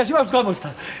ვირტუალურ ფიზიკაში მაქვს გამოცდა.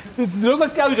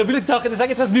 როგორც კი ავიღე ბილეთი დავხედე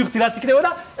საკითხს მივხვდი რაც იქნება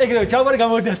და ეგრევე ჩავმარე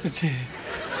გამოვიდა წუთში.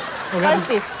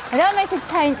 კოსტი, რამ ესეც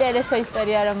საინტერესო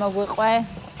ისტორია რომ მოგვიყვე?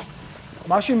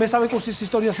 მაშინ მესამე კურსის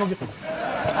ისტორიას მოგიყვება.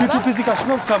 ვირტუალურ ფიზიკაში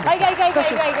მაქვს გამოცდა. აი,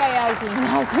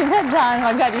 ძალიან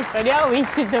მაგარი ისტორია,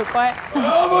 ვიცით უკვე.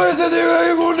 აბა ესეთი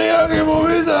ვეგუნია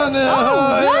გიმოვიდანე.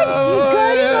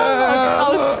 ჯიგარი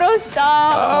მომაქვს პროსტა.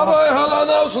 აბა ეხლა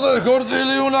დავსვდე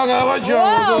გორძილი უნდა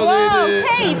გავაჩავო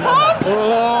დიდი.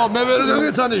 მე ვერ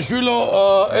გაგეცანი შვილო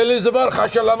ელიზაბარ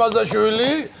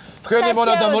ხაშალამაზაშვილი. თქვენი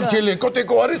მონა და მორჩილი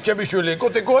კოტიკო არის ჩემი შვილი.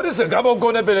 კოტიკო არის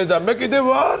გამოგონებელი და მე კიდე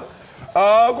ვარ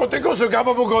კოტიკოს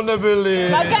გამოგონებელი.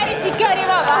 მაგარი ჯიგარი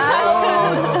მამა.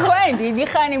 თქვენ დიდი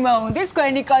ხანი მოუნდით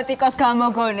თქვენი კოტიკოს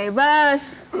გამოგონებას?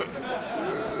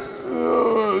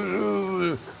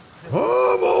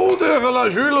 მოუნდი ახლა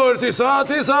შვილო 1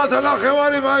 საათი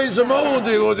ნახევარი მაინც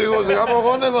მოუნდი კოტიკოს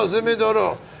გამოგონებას იმიტომ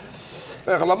რომ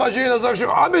ეხლა მაშინ ასახში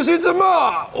ამისი ძმა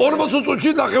 40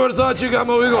 წუთში ნახევარ საათში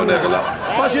გამოვიგონე ეხლა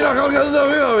მაშინ ახალგაზრდა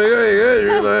ვიყავი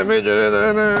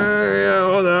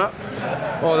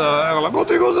ოდა ეხლა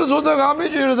კოტიკოზე ცოტა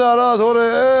გამიჭირდა რა თორე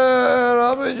რა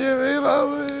ბიჭი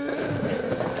ვიყავი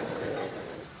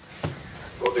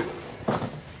კოტიკო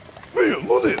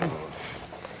მოდი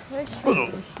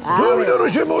მოვიდა რომ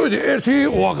შემოვიდი ერთი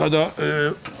უახა და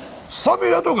სამი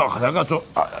რატო გახდა კაცო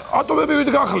ატომები ვით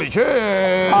გახლი ჩე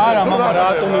არა მამა რა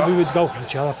ატომები ვით გავხლი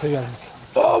ჩე არაფერი არ მიქ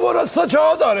აბა რაცა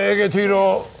ჩაადარე ეგეთი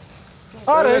რომ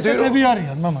არა ესეთები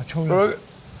არიან მამა ჩოვი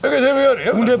ეგეთები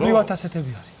არიან უნებრივად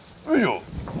ასეთები არის ბიჭო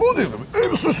მოდი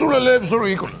სულელებს რო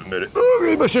იყვნენ მე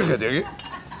იბა შეხედე იგი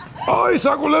აი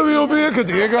საკულევი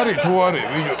ობიექტი ეგ არის თუ არის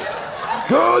ბიჭო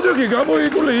გადი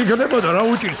გამოიკულე იქნება და რა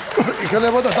უჭირს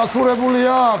იქნება და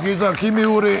დაცურებულია ხიზა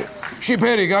ქიმიური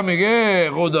შიფერი გამიგე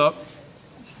ყოდა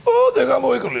ოდე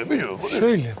გამოიკვლე ბიჭო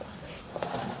შეიძლება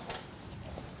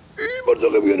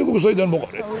იმორძალებიანი გუბსაიდან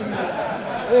მოყარე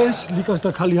ეს ლიკას და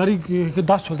ქალი არის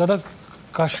დასვლა და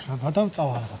გაშრება და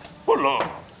წავალება ბოლა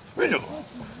ბიჭო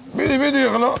მიდი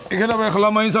ახლა იქნება ახლა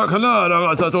მაინც ახლა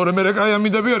რაღაცა თორე მე კაი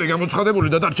ამიდები არის გამოცხადებული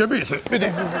და დარჩები ისე მიდი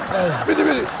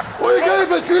ოი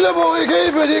გეიბე ჩილებო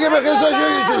გეიბე იგებ ხელსა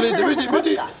შეიჭილეთ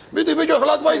მიდი ბიჭო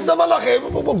ახლა მაინც დამალახე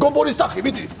გომბორის ტახი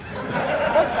მიდი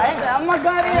როცა ეს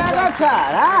ამაგარი რაღაცა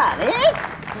რა არის?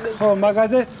 ხო,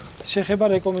 მაგაზე შეხება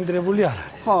რეკომენდებული არ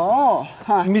არის. ხო,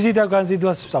 მიზი და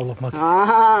განზიდვას ვსწავლობ მაგ.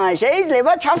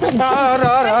 შეიძლება ჩავთო.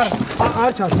 არა,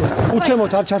 არ ჩართო.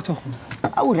 უჩემოთ არ ჩართო ხო.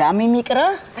 აუ რა მიმიკრა?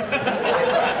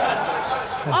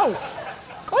 აუ.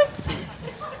 კოსტი.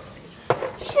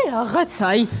 შე რაღაცა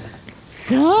აი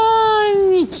ძალიან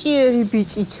ნიჭიერი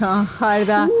ბიჭი ჩანხარ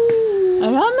და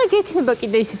რამე გექნება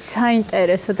კიდე ისეთ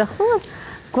საინტერესო და ხო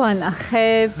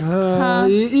გვანახებ.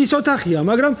 ის ოთახია,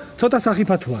 მაგრამ ცოტა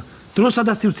სახიფათოა. დროსა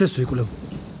და სივრცეს ვიკვლევ.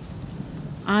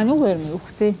 ანუ ვერ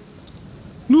მივხვდი.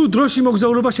 ნუ დროში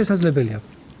მოგზაურობა შესაძლებელია.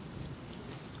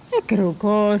 ეგ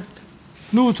როგორ?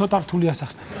 ნუ ცოტა რთული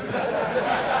ასახსნა.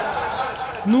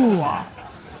 ნუ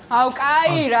აუ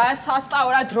კაი რა,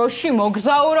 სასტავრა დროში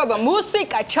მოგზაურობა,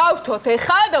 მუსიკა ჩავთოთ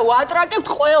ეხა და ვატრაკებთ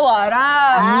ყველა რა.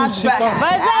 მუსიკა.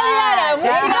 ბაზარი არა,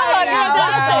 მუსიკა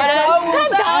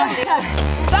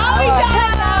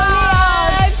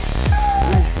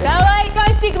დავაი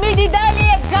კოსტიკ მიდი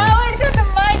დალია გავერთოთ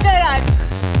მაიტერად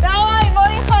დავაი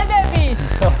მოიხადები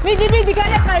მიდი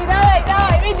გადაყარი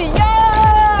დავაი მიდი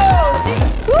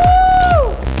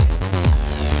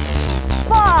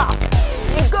ფა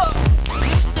იგო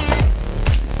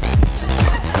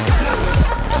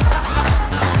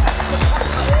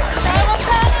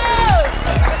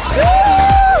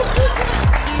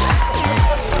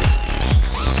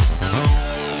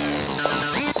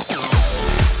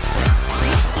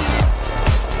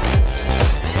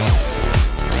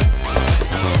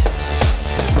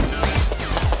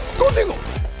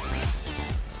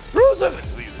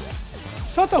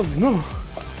საწავდი, ნუ.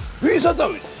 ვის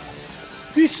საწავდი?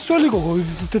 ის სული გოგო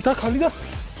და ხალი და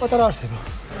პატარა არსება.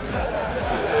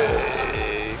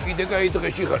 კიდე კაი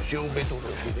დღეში ხარ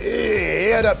შეუბედუროში.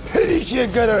 არა, ფერიში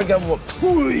ეგარ გამო.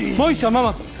 ფუი. მოიცა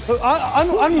მამა.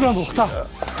 ანუ რა მოხდა?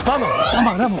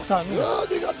 მამა რა მოხდა?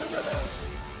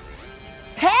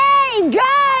 Hey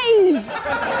guys!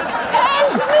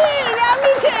 Help me!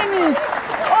 Ramikeni!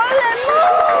 Ole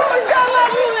mor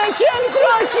davavine chem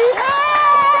troshi!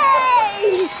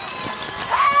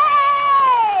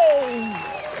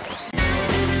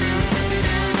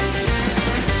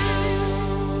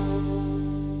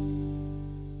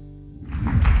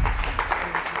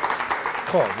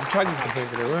 ხო, ჩაგიგდებ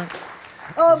ეგრევე.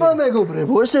 აბა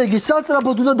მეგობრებო, ესე იგი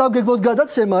სასწრაფოდ უნდა დავგეგმოთ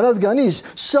გადაცემა, რადგან ის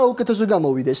საუკეთესო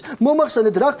გამოვიდეს.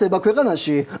 მომახსენეთ რა ხდება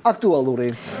ქვეყანაში აქტუალური.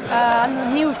 ანუ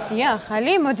ნიუსია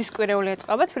ახალი, მოდის კვირეული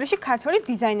ეწყობა, თბილისში ქართველი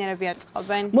დიზაინერები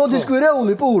აწყობენ. მოდის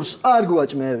კვირეული პურს არ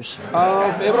გვაჭმევს.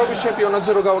 ევროპის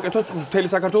ჩემპიონატზე რო გავაკეთოთ, მთელი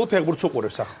საქართველო ფეხბურთს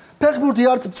უყურებს ახლა. ფეხბურთი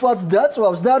არც მწვადს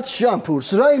დაწვავს და არც შამფურს,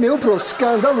 რაიმე უფრო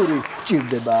სკანდალური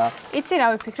ჭირდება. იცი რა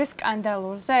ვიფიქრე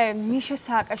სკანდალურზე? მიშა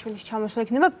სააკაშვილის ჩამოსვლა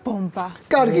იქნება ბომბა.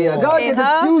 კარგია, გააკეთეთ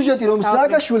სიუჟეტი, რომ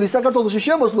სააკაშვილი საქართველოში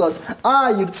შემოსვლას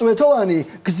აირწმეთოვანი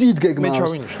გზით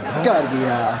გეგმავს.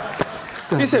 კარგია.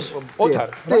 ისე, ოთარ,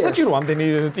 რა საჭირო ამდენი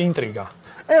ინტრიგა?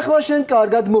 ეხლა შენ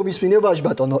კარგად მომისმინე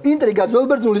ვაჟბატონო. ინტრიგა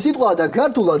ძველბერძნული სიტყვაა და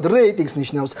ქართულად რეიტინგს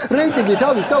ნიშნავს. რეიტინგი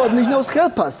თავისთავად ნიშნავს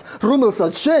ხელფასს,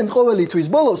 რომელსაც შენ ყოველი თვის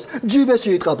ბოლოს ჯიბეში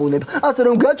იტყაპუნებ. ასე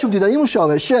რომ გაჩვდი და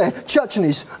იმუშავე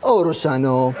ჩაჩნის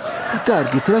ოროსანო.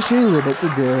 კარგით, რა შეიძლება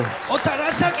კიდე? ოთარ,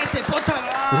 რა საკეთებ, ოთარ?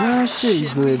 რა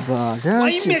შეიძლება?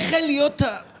 აი მე ხელი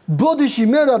ოთარ. ბოდიში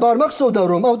მე რა არ მახსოვდა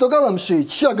რომ ავტოგალამში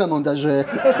ჩაგამონტაჟე.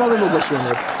 ეხლა ვერ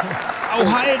მოგაშვენებ. აუ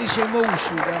ჰაერი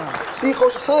შემოუშვი რა.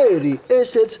 იყოს ჰაერი,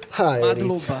 ესეც ჰაერი.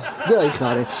 მადლობა.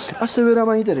 გაიხარე. ასევე რა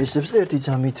მაინტერესებს ერთი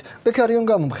ძამით. ბექარიონ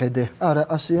გამომხედე. არა,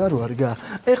 ასე არ ვარგა.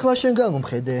 ეხლა შენ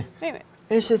გამომხედე.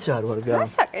 ესეც არ ვარგა. რა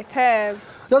საკეთებ?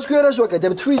 რას ქვია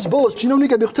ვაკეთებ? თვის ბოლოს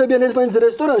ჩინოვნიკები ხვდებიან ერთმანეთს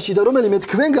რესტორანში და რომელიმე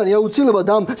თქვენგანი აუცილებლად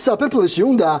ამ საფერფლეში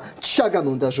უნდა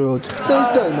ჩაგამონტაჟოთ. და ის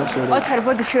დაიმახსოვრე. ოთარ,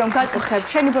 ბოდიში რომ გაწუხებ,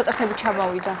 შენი ბოტასები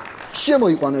ჩამოვიდა.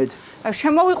 შემოიყვანეთ.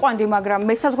 შემოვიყვანდი, მაგრამ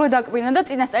მესაზღვრე დაკბინა და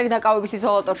წინასწარი დაკავების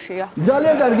იზოლატორშია.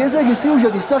 ძალიან კარგი, ესე იგი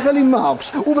სიუჟეტის სახელი მაქვს.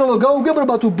 უბრალოდ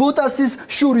გაუგებრობა თუ ბოტასის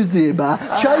შურისძიება.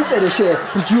 ჩაიწერე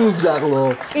რჯულძაღლო.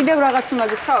 კიდევ რაღაც უნდა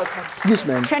გითხრა, ოთარ.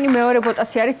 გისმენ. შენი მეორე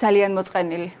ბოტასი არის ძალიან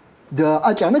მოწყენილი. და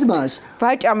აჭამეთ მას?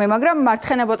 ვაჭამე, მაგრამ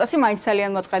მარცხენა ბოტასი მაინც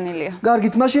ძალიან მოწყენილია.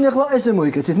 კარგით, მაშინ ახლა ესე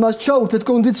მოიქეცით. მას ჩაურთეთ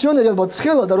კონდიციონერი, ალბათ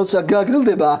ცხელა და როცა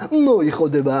გაგრილდება,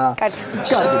 მოიხოდება. კარგი.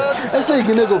 ესე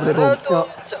იგი მეგობრებო.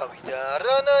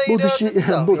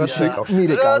 ბოდიში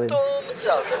მირეკავენ.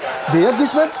 დიახ,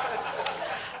 გისმენთ?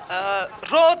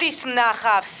 როდის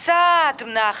ვნახავ, სად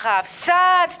ვნახავ,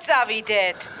 სად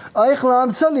წავიდეთ? აი ხლა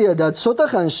ამცალია და ცოტა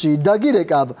ხანში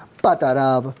დაგირეკავ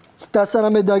პატარავ. და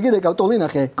სანამე დაგირეკავ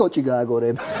ტოლინახე კოჭი გააგორე.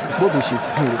 ბოდიშით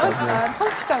მირეკავდნენ.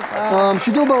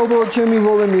 მშვიდობა უბრალოდ ჩემი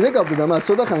ლოვე მირეკავდა და მას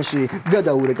ცოტა ხანში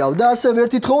გადაურეკავ და ასევე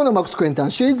ერთი თხოვნა მაქვს თქვენთან.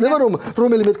 შეიძლება რომ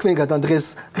რომელიმე თქვენგან დღეს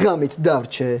ღამით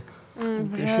დავრჩე.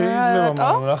 შეიძლება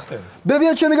მაგრამ რა ხდება?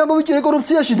 ბებია ჩემი გამოვიჭირე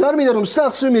კორუფციაში და არ მინდა რომ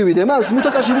სახლში მივიდე. მას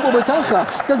მუტაკაში ვუყობ თანხა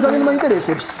და ძალიან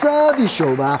მაინტერესებს სად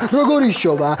იშოვა, როგორ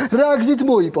იშოვა, რა გზით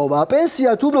მოიპოვა,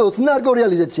 პენსია თუ უბრალოდ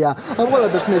ნარკორეალიზაცია. ამ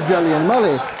ყველაფერს მე ძალიან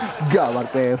მალე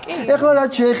გავარკვე. ეხლა რა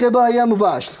შეეხება აი ამ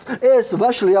ვაშლს. ეს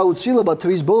ვაშლი აუცილებლად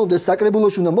თვის ბოლომდე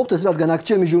საკრებულოში უნდა მოხდეს, რადგან აქ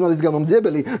ჩემი ჟურნალის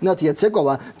გამომძიებელი ნათია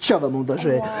ცეკოვა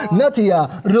ჩავამონტაჟე. ნათია,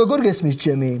 როგორ გესმის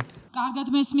ჩემი? კარგად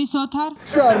მესმის ოთარ?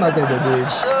 წარმატებები.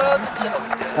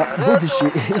 ბოდიში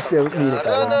ისევ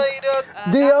მირეკავენ.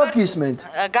 დიახ, გისმენთ.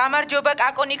 გამარჯობა,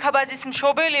 კაკონიკაბაძის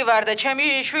მშობელი ვარ და ჩემი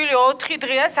შვილი 4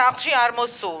 დღეა სახლში არ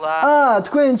მოსულა.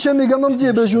 თქვენ ჩემი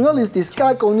გამომძიებელ ჟურნალისტის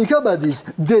კაკონიკაბაძის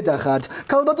დედა ხართ.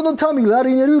 ქალბატონო თამილ არ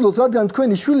ინერვიულოთ, რადგან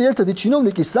თქვენი შვილი ერთადი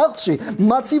ჩინოვნიკის სახლში,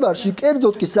 მაცივარში,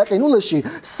 კერძოდ კი საყინულეში,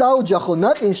 საოჯახო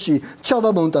ნაყინში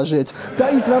ჩავამონტაჟეთ და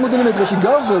ის რამოდენიმე დღეში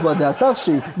გავღვევა და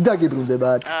სახლში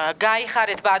დაგიბრუნდებათ.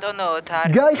 გაიხარეთ ბატონო ოთარ.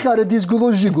 გაიხარეთ ის გულო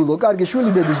ჟიგულო, კარგი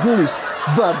შვილი დედის გულის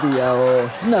ვარდიაო.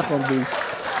 ნახონდის.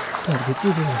 კარგი,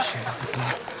 კიდე შეიძლება.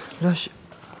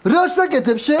 რა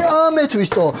საკეთებ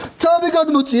ამეთვისტო? თავი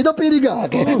გადმოწიე და პირი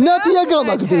გააკე. ნათია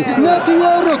გამაგდი.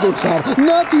 ნათია როგორ ხარ?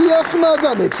 ნათია ხმა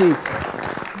გამეცი.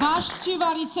 ბაშში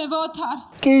ვარ ისევ ოთარ.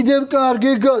 კიდევ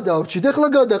კარგი გადავრჩით, ეხლა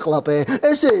გადაყლაპე.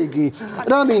 ესე იგი,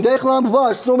 რა მინდა ეხლა ამ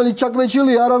ვაშლს, რომელიც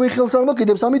ჩაკმეჩილი არავინ ხელს არ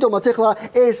მოკიდებს, ამიტომაც ეხლა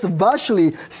ეს ვაშლი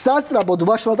სასწრაფოდ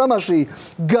ვაშლატამაში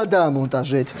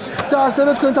გადაამონტაჟეთ. და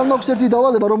ასევე თქვენთან მაქვს ერთი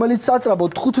დავალება, რომელიც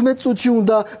სასწრაფოდ 15 წუთში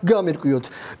უნდა გამერკვიოთ.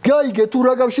 გაიგეთ თუ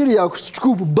რა კავშირი აქვს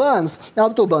ჯგუფ ბანს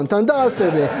ავტობანთან და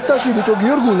ასევე ტაში ბიჭო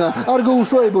გიორგუნა არ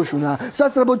გაუშვა ებოშუნა.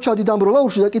 სასწრაფოდ ჩადით ამ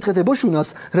როლაურში და კითხეთ ებოშუნას,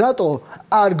 რატო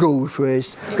არ გაუშვეს.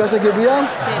 გასაგებია?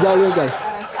 ძალიან კარგი.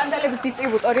 სკანდალების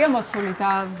დისტრიბუტორია მოსული და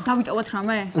დავიტოვოთ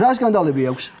რამე? რა სკანდალები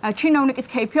აქვს? ჩინოვნიკის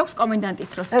კეიფი აქვს კომენდანტის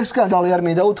დროს. ეგ სკანდალი არ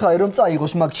მინდა უთხარი რომ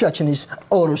წაიღოს მაგ ჩაჩნის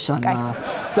ოროსანა.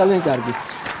 ძალიან კარგი.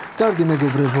 კარგი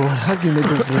მეგობრებო,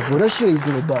 რა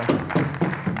შეიძლება?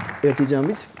 ერთი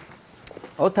ჯამით.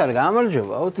 ოთარ,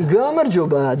 გამარჯობა, ოთარ.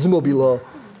 გამარჯობა, ძმობილო.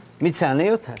 მიცანი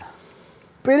ოთარ.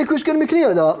 პერიქვისკენ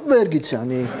მიქნია და ვერ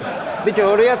გიცანი. ბიჭო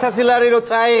 2000 ლარი რო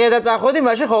წაიღე და წახვედი,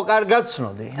 მაშინ ხო კარგად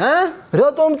ცნოდი,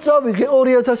 რატომ წავიღე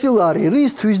 2000 ლარი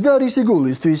რისთვის და რისი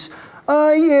გულისთვის?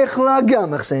 აი ეხლა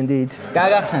გამახსენდით.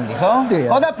 გაგახსენდი, ხო?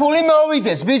 ხო და ფული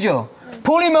მოვიდეს, ბიჭო.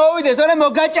 ფული მოვიდეს, თორე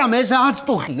მოგაჭამეს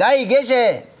აცტუხი. აი, გეშე.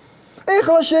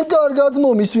 ეხლა შენ კარგად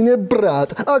მომისვინე ბრატ.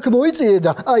 აქ მოიწიე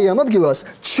და აი ამ ადგილას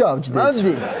ჩავჯდეთ.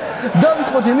 მანდი.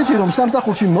 დავიწყოთ იმით, რომ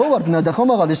სამსახურში მოვარდნა და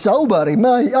ხომაღალი საუბარი,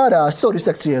 მაი არაა სწორი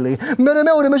საქციელი. მე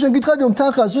მეორე შენ გითხარი, რომ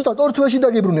თანხას ზუსტად 2 თვეში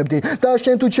დაგიბრუნებდი და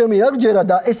შენ თუ ჩემი არ გჯერა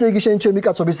და ესე იგი შენ ჩემი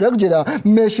კაცობის არ გჯერა,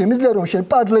 მე შემიძლია რომ შენ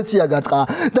პადლეცია გატყა.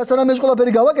 და სანამ ეს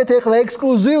ყველაფერი გავაკეთე, ეხლა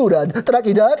ექსკლუზიურად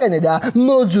ტრაკი დააყენე და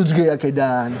მოძუძგე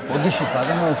აქედან. ბოდიში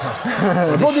პაგამოთა.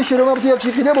 ბოდიში რომ აფთიაქში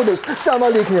ყიდებოდეს,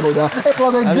 წამალი იქნებოდა. ეხლა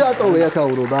მე დატოვე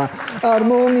აქაურობა. არ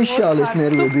მომიშალეს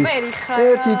ნერვები.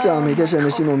 ერთი წამით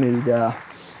SMS-ი მომივიდა.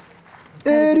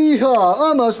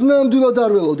 ერიჰა, ამას ნამდვილად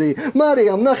არ ველოდი.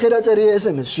 მარიამ ნახე რა წერია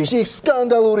SMS-ში. ის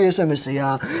სკანდალური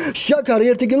SMS-ია. შაქარი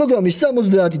 1 კილოგრამი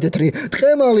 70 თეთრი,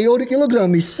 ტყემალი 2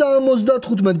 კილოგრამი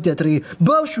 75 თეთრი,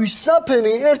 ბავშვის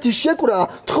საფენი 1 შეკვრა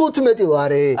 15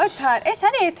 ლარი. ოთარ, ეს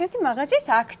არის ერთ-ერთი მაღაზიის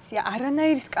აქცია,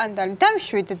 არანაირი სკანდალი.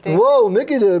 დამშვიდდი. ვაუ, მე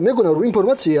კიდე მეგონა რომ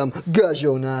ინფორმაციამ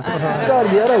გაჟონა.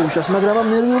 კარგი არა უშავს, მაგრამ ამ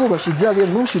ნერვიულობაში ძალიან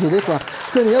მომშვიდოთ. ეხლა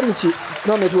თქვენი არ ვიცი,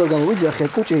 რამე თუ არ გამოვიძახეთ,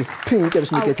 კუჭი ფინკებს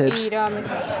მიკეთებს.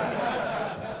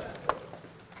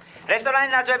 რესტორანი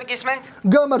ნაძვები გისმენთ?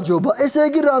 გამარჯობა, ესე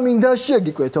იგი რა მინდა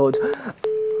შეგიკვეთოთ?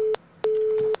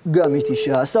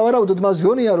 გამითიშა, სავარაუდოდ მას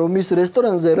გონია რომ მის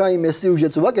რესტორანზე რაიმე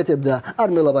სიუჟეტს ვაკეთებ და არ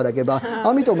მელაპარაკება.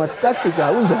 ამიტომაც ტაქტიკა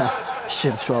უნდა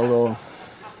შევცვალო.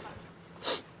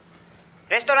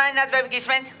 რესტორანი ნაძვები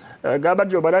გისმენთ?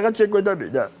 გამარჯობა, რაღაც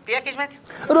შეგვედებიდა. დიახ, გისმენთ?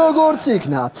 როგორც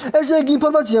იქნა. ესე იგი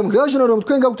ინფორმაციამ გაჟონა რომ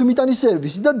თქვენ გაქვთ მიტანის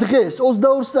სერვისი და დღეს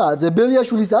 22 საათზე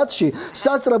ბელიაშვილის 10-ში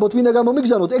სასწრაფოდ მინდა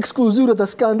გამომიგზავნოთ ექსკლუზიურად და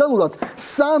სკანდალურად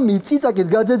 3 წიწაკით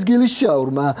გაძეძგილი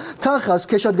შაურმა. თანხას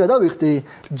ქეშად გადავიხდი,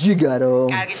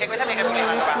 ჯიგარო. კარგი შეგვეთა მიღებული.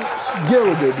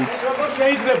 გელოდებით. როგორ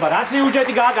შეიძლება რა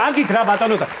სიუჟეტი გააკეთეთ რა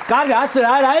ბატონო? კარგი, ასე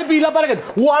რაები ილაპარაკეთ.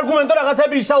 უარგუმენტო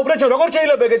რაღაცები ისაუბრეთ, როგორ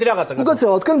შეიძლება ეგეთი რაღაცა?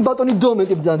 უკაცრავად, თქვენ ბატონი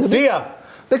დომენტი ბძანდებით? დიახ.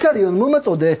 ბეკარიონ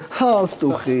მომაწოდე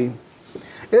ჰალსტუხი.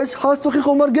 ეს ჰალსტუხი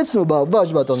ხომ არ გეცნობა, ვაჟ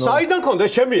ბატონო? საიდან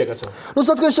კონდეს ჩემი ეგაცო?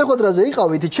 როცა თქვენ შეხვედრაზე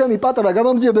იყავით, ჩემი პატარა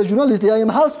გამამძიებელი ჟურნალისტი აი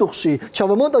ამ ჰალსტუხში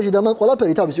ჩავამონტაჟი და მან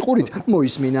ყველაფერი თავისი ყურით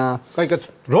მოისმინა. კაი კაც,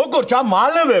 როგორ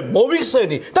ჩამალევე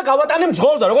მოვიხსენი და გავატანე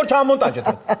მძღოლს და როგორ ჩამონტაჟეთ?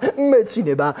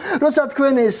 მეცინება. როცა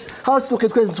თქვენ ეს ჰალსტუხი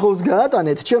თქვენს მძღოლს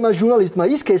გაატანეთ, ჩემმა ჟურნალისტმა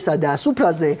ისქესა და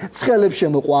სუფრაზე ცხელებს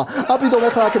შემოყვა. აპიდომ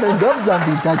ახლა აქედან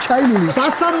გავძანდი და ჩაიმილი.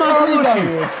 სასამართლოში.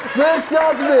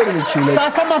 ვერსად ვერ მიჩილეთ.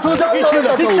 სასამართლოში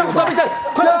გიჩილა. დიქშახტაბით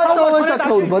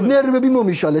დაუვეთაკაურბა, ნერვები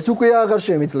მომიშალეს, უკვე აღარ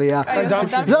შემიძლია.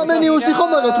 რამე ნიუსი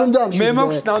ხომ აღარ რომ დამშვიდე. მე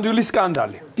მაქვს ნამდვილი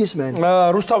სკანდალი. გისმენ.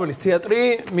 რუსთაველის თეატრი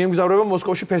მიემგზავრება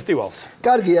მოსკოვში ფესტივალს.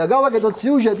 კარგია, გავაკეთოთ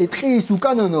სიუჟეტი ტყის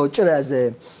უკანონო ჭრაზე.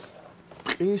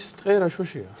 ტყის ტყე რა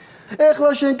შოშია?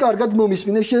 ეხლა შენ კარგად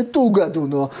მომისმინე, შენ თუ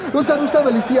გადუნო. როცა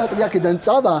რუსთაველის თეატრი აქედან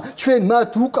წავა, ჩვენ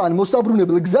მათ უკან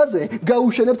მოსაბრუნებელ გზაზე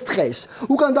გაუშენებთ ტყეს.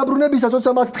 უკან დაბრუნებისას,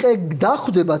 როცა მათ ტყე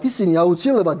დახვდებათ, ისინი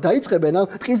აუცილებლად დაიწყებენ ამ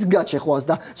ტყის გაჩეხვას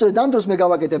და სწორედ ამ დროს მე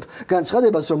გავაკეთებ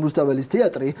განცხადებას, რომ რუსთაველის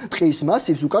თეატრი ტყის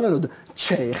მასივს უკანონოდ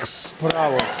ჩეხს.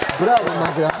 ბრავო.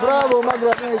 ბრავო,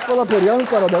 მაგრამ ეს ყველაფერი არ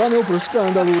მყარა და რამე უფრო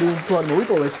სკანდალური თუ არ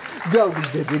მოვიპოვეთ.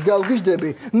 გავგიჟდები,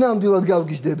 ნამდვილად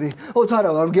გავგიჟდები.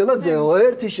 ოთარა ვარ მგელაძეო,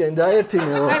 ერთი შენ და ერთი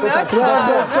მეო.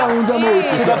 რაღაცა უნდა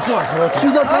მოიწვია.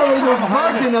 ცუდა თავი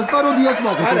ვარდენას პაროდიას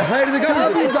ვაკეთებ. ჰაერზე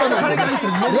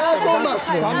რატომ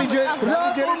მასმენ?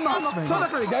 რატომ მასმენ? ცოტა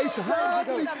ხანი გაისვა.